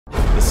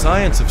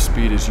science of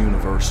speed is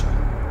universal,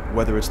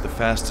 whether it's the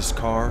fastest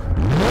car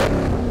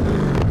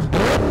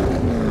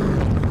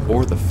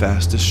or the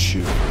fastest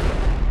shoe.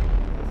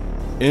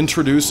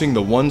 Introducing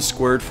the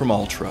One² from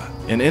Altra,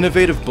 an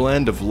innovative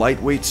blend of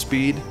lightweight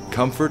speed,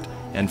 comfort,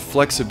 and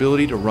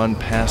flexibility to run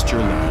past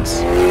your limits.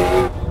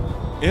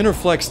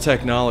 Innerflex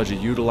Technology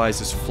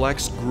utilizes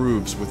flex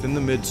grooves within the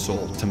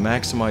midsole to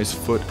maximize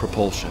foot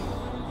propulsion.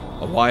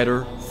 A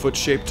wider,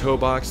 foot-shaped toe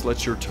box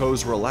lets your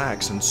toes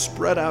relax and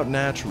spread out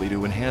naturally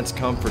to enhance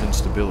comfort and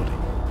stability.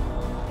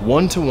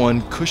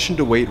 1-to-1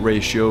 cushion-to-weight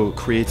ratio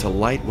creates a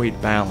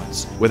lightweight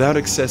balance without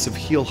excessive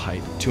heel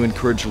height to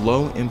encourage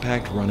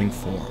low-impact running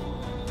form.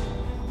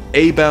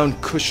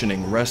 Abound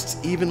cushioning rests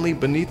evenly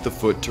beneath the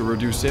foot to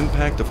reduce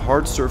impact of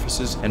hard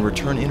surfaces and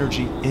return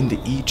energy into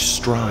each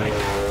stride.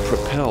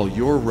 Propel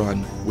your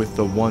run with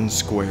the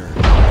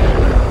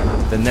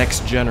One², the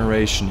next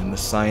generation in the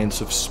science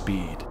of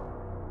speed.